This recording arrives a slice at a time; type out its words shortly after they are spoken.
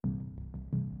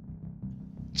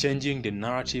changing the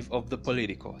narrative of the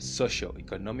political, social,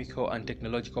 economical, and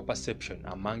technological perception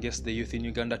amongst the youth in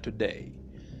Uganda today,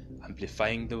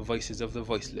 amplifying the voices of the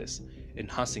voiceless,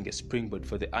 enhancing a springboard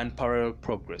for the unparalleled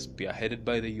progress spearheaded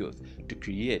by the youth to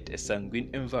create a sanguine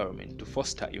environment to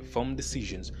foster informed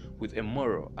decisions with a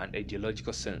moral and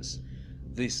ideological sense.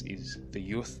 This is the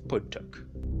Youth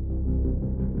PodTalk.